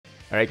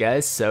Alright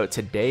guys, so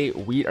today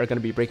we are going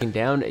to be breaking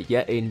down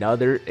yet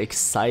another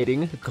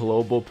exciting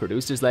global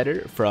producer's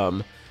letter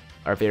from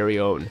our very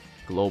own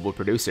global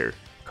producer,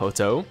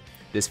 Koto.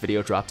 This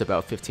video dropped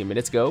about 15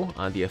 minutes ago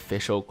on the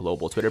official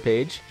global Twitter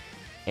page,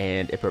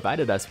 and it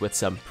provided us with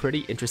some pretty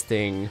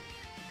interesting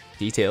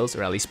details,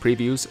 or at least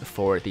previews,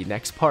 for the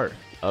next part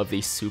of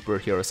the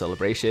superhero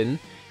celebration,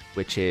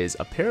 which is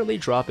apparently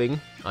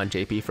dropping on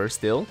JP first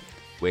still,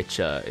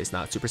 which is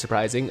not super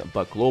surprising,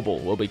 but global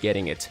will be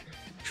getting it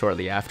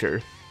shortly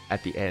after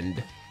at the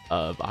end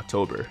of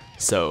October.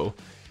 So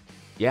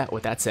yeah,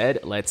 with that said,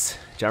 let's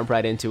jump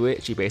right into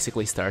it. She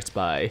basically starts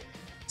by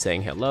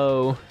saying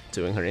hello,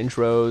 doing her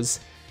intros,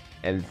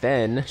 and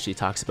then she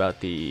talks about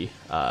the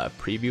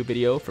preview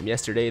video from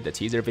yesterday, the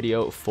teaser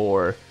video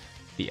for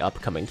the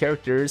upcoming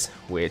characters,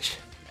 which,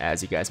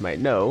 as you guys might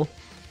know,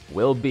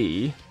 will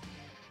be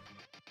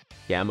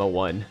Gamma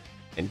 1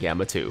 and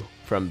Gamma 2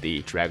 from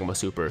the Dragon Ball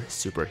Super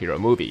superhero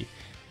movie.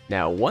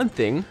 Now, one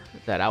thing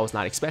that I was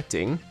not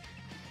expecting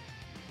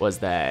was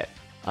that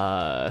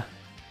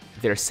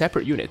they're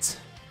separate units.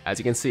 As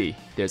you can see,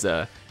 there's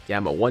a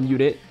Gamma 1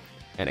 unit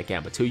and a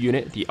Gamma 2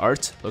 unit. The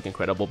art look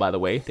incredible, by the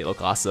way. They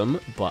look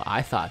awesome, but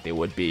I thought they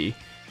would be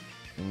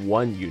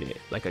one unit,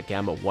 like a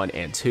Gamma 1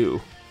 and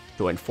 2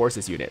 joint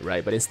forces unit,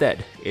 right? But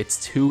instead,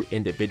 it's two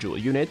individual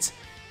units,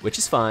 which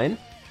is fine.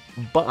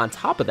 But on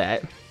top of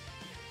that,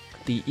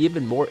 the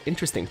even more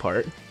interesting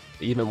part,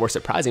 the even more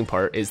surprising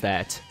part, is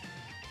that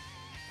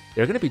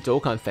they're going to be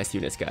Dokkanfest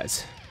units,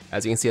 guys.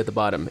 As you can see at the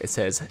bottom, it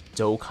says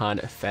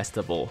Dokkan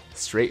Festival.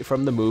 Straight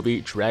from the movie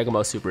Dragon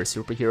Ball Super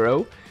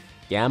Superhero,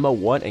 Gamma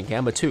 1 and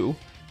Gamma 2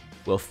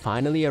 will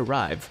finally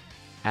arrive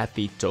at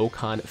the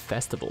Dokkan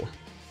Festival.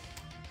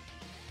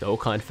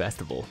 Dokkan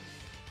Festival.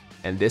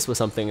 And this was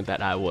something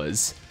that I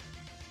was,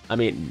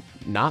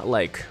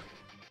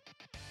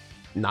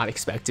 not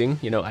expecting.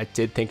 You know, I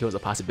did think it was a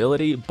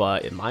possibility,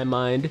 but in my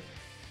mind,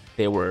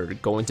 they were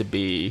going to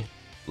be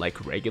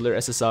like regular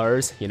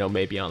SSRs, you know,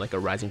 maybe on like a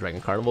Rising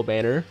Dragon Carnival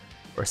banner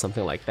or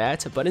something like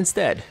that, but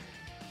instead,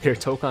 they're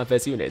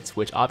Dokkanfest units,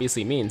 which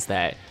obviously means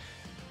that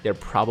they're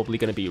probably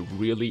going to be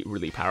really,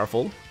 really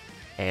powerful,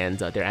 and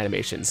their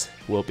animations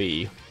will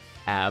be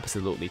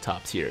absolutely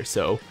top tier,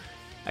 so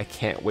I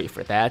can't wait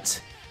for that.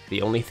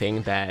 The only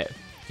thing that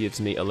gives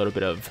me a little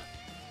bit of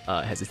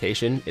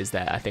hesitation is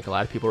that I think a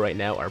lot of people right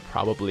now are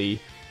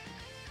probably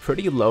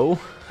pretty low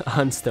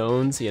on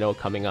stones, you know,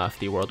 coming off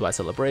the worldwide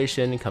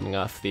celebration, coming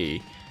off the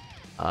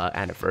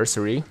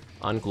anniversary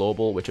on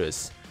global, which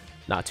was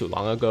not too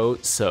long ago.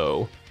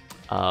 So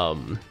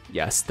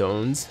yeah,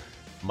 stones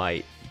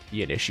might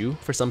be an issue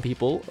for some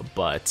people,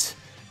 but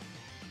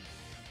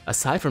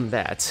aside from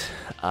that,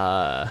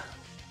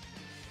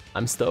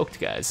 I'm stoked,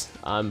 guys.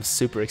 I'm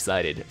super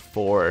excited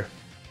for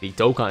the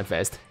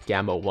Dokkanfest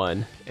Gamma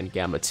 1 and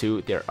Gamma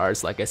 2. Their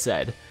arts, like I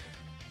said,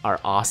 are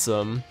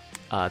awesome.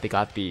 They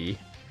got the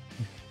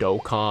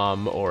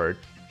Dokkan or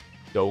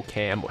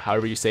Dokkan,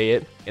 however you say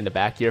it, in the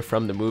back here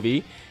from the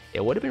movie.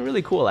 It would have been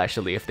really cool,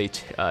 actually, if they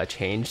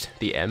changed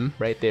the M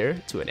right there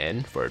to an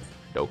N for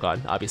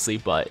Dokkan, obviously,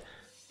 but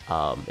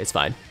it's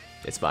fine.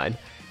 It's fine.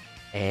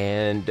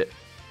 And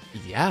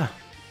yeah,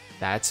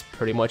 that's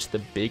pretty much the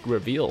big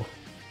reveal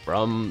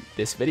from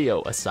this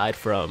video, aside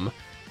from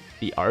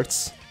the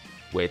arts,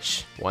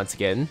 which, once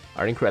again,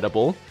 are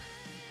incredible.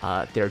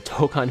 They're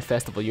Dokkan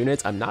Festival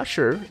units. I'm not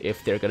sure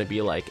if they're going to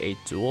be like a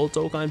dual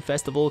Dokkan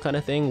Festival kind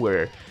of thing,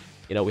 where,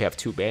 you know, we have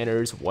two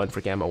banners, one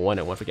for Gamma 1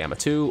 and one for Gamma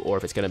 2, or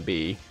if it's going to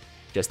be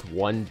just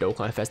one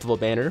Dokkan Festival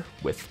banner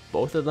with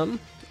both of them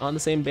on the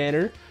same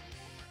banner.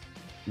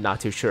 Not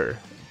too sure,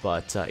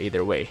 but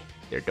either way,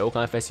 they're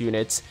Dokkan Fest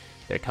units.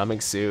 They're coming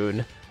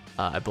soon.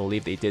 I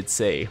believe they did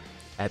say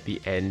at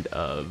the end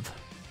of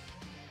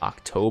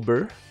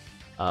October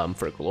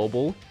for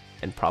global,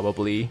 and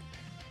probably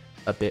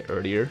a bit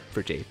earlier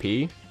for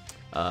JP.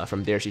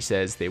 From there, she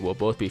says they will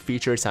both be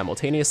featured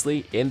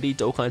simultaneously in the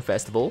Dokkan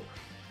Festival.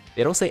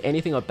 They don't say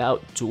anything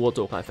about dual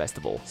Dokkan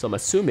Festival, so I'm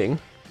assuming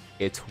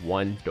it's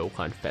one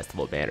Dokkan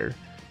Festival banner,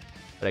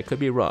 but I could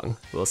be wrong.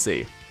 We'll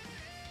see.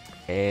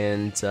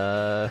 And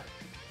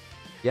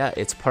yeah,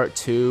 it's part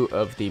 2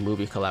 of the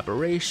movie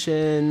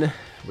collaboration.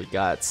 We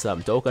got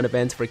some Dokkan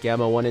events for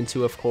Gamma 1 and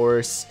 2, of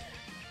course.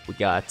 We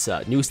got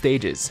new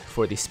stages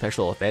for the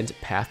special event,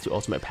 Path to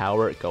Ultimate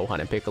Power, Gohan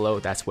and Piccolo.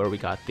 That's where we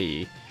got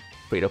the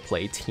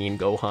free-to-play Teen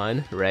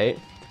Gohan, right?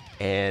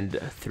 And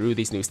through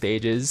these new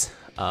stages,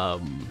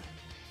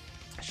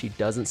 she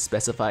doesn't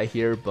specify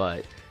here,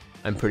 but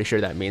I'm pretty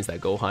sure that means that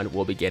Gohan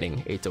will be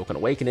getting a Dokkan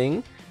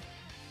Awakening,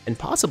 and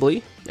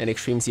possibly an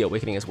Extreme Z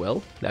Awakening as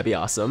well. That'd be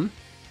awesome.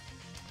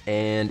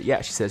 And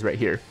yeah, she says right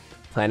here,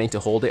 planning to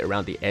hold it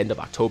around the end of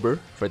October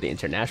for the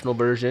international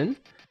version,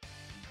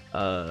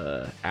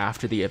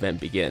 after the event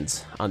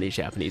begins on the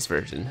Japanese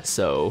version.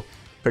 So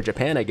for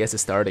Japan, I guess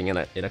it's starting in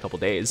a couple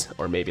days,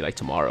 or maybe like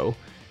tomorrow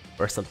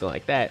or something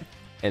like that,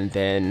 and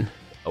then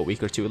a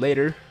week or two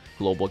later,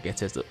 global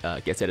gets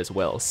it as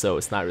well. So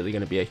it's not really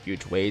going to be a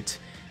huge wait.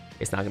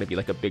 It's not going to be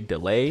like a big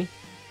delay,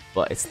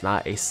 but it's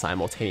not a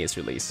simultaneous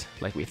release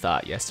like we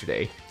thought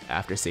yesterday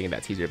after seeing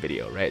that teaser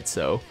video, right?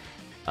 So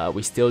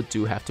we still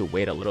do have to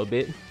wait a little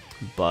bit,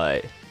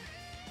 but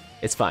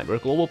it's fine. We're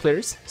global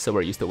players, so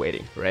we're used to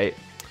waiting, right?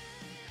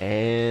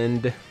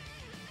 And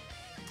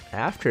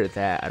after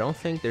that, I don't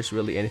think there's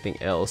really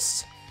anything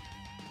else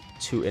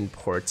too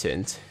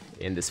important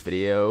in this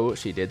video.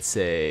 She did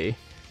say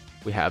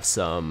we have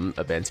some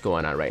events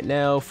going on right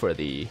now for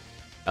the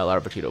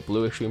LR Vegito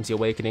Blue Extremes The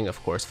Awakening,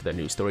 of course, for the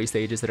new story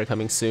stages that are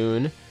coming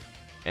soon.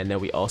 And then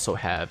we also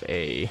have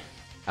a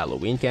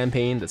Halloween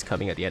campaign that's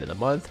coming at the end of the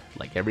month,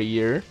 like every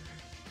year.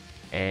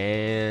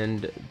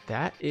 And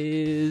that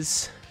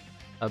is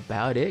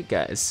about it,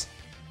 guys.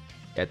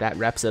 Yeah, that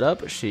wraps it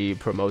up. She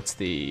promotes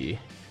the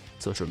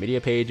social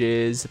media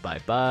pages,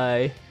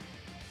 bye-bye.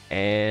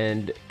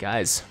 And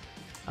guys,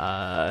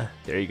 there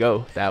you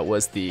go. That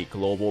was the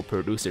global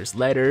producer's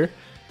letter.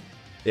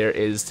 There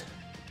is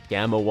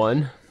Gamma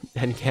 1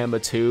 and Gamma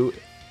 2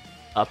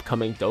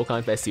 upcoming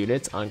Dokkanfest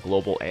units on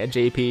global and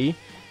JP.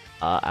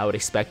 I would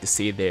expect to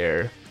see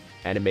their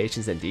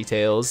animations and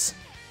details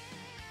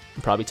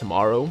probably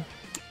tomorrow,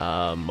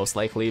 most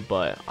likely,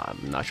 but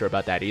I'm not sure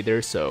about that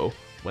either. So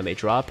when they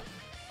drop,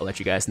 I'll let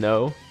you guys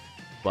know.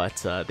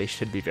 But they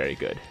should be very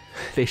good.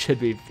 They should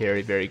be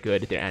very, very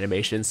good. Their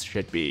animations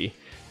should be,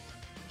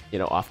 you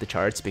know, off the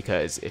charts,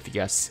 because if you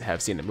guys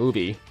have seen the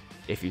movie,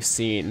 if you've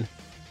seen,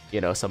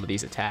 you know, some of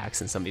these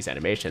attacks and some of these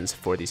animations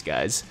for these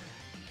guys,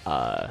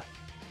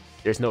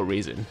 there's no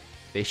reason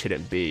they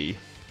shouldn't be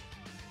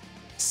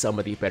some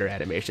of the better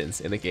animations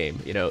in the game,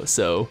 you know.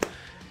 So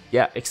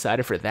yeah,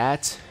 excited for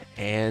that.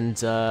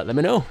 And let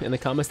me know in the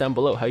comments down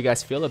below how you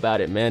guys feel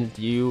about it, man.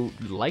 Do you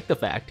like the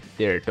fact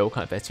they're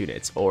Dokkanfest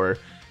units, or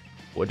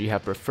would you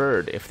have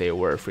preferred if they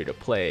were free to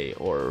play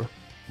or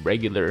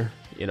regular,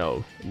 you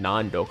know,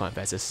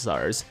 non-Dokkanfest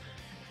SSRs,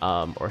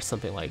 or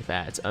something like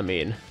that? I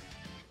mean,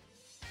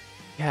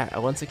 yeah,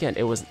 once again,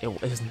 it was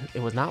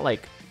not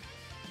like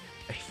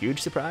a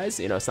huge surprise,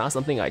 you know. It's not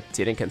something I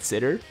didn't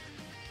consider,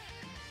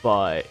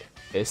 but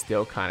it's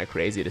still kind of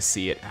crazy to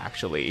see it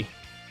actually,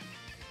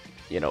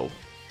 you know,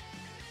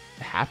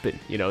 happen,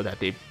 you know, that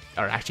they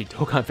are actually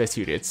Dokkanfest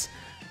units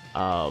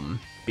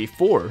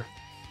before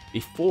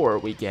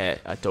we get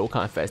a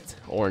Dokkanfest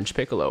Orange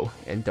Piccolo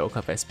and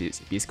Dokkanfest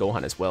Beast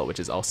Gohan as well, which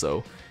is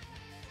also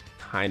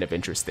kind of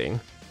interesting.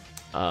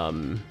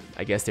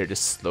 I guess they're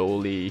just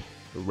slowly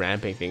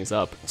ramping things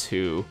up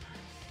to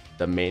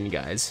the main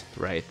guys,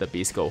 right? The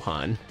Beast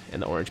Gohan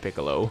and the Orange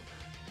Piccolo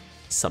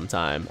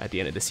sometime at the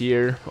end of this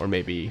year, or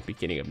maybe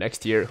beginning of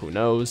next year, who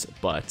knows.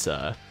 But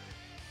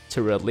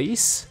to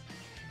release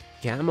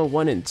Gamma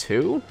 1 and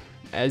 2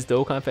 as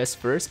Dokkanfest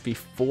first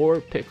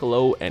before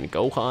Piccolo and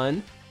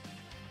Gohan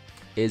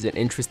is an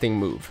interesting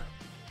move.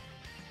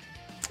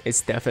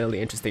 It's definitely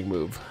an interesting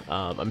move.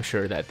 I'm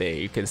sure that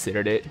they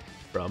considered it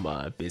from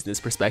a business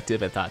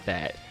perspective and thought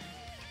that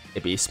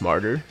it'd be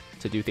smarter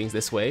to do things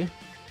this way.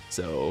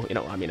 So, you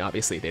know, I mean,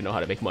 obviously they know how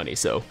to make money,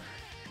 so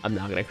I'm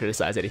not gonna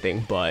criticize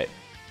anything, but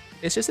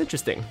it's just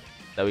interesting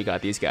that we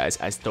got these guys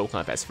as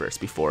Dokkanfest first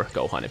before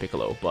Gohan and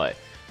Piccolo. But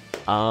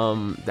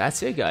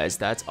that's it, guys.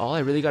 That's all I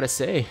really gotta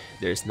say.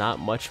 There's not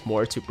much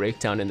more to break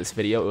down in this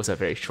video. It was a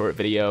very short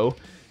video,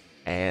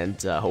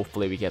 and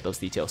hopefully we get those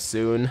details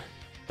soon.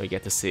 We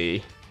get to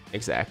see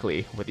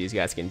exactly what these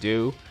guys can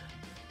do.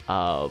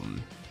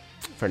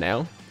 For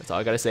now, that's all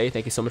I gotta say.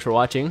 Thank you so much for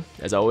watching.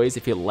 As always,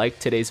 if you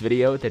liked today's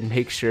video, then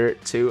make sure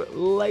to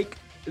like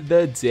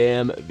the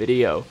damn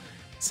video.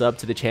 Sub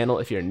to the channel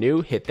if you're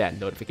new, hit that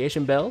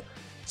notification bell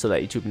so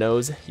that YouTube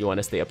knows you want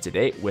to stay up to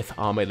date with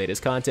all my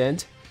latest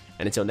content.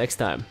 And until next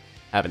time,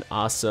 have an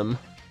awesome,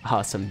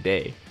 awesome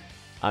day.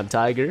 I'm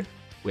Tiger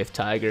with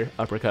Tiger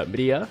Uppercut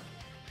Media,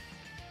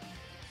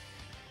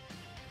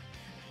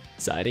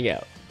 signing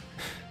out.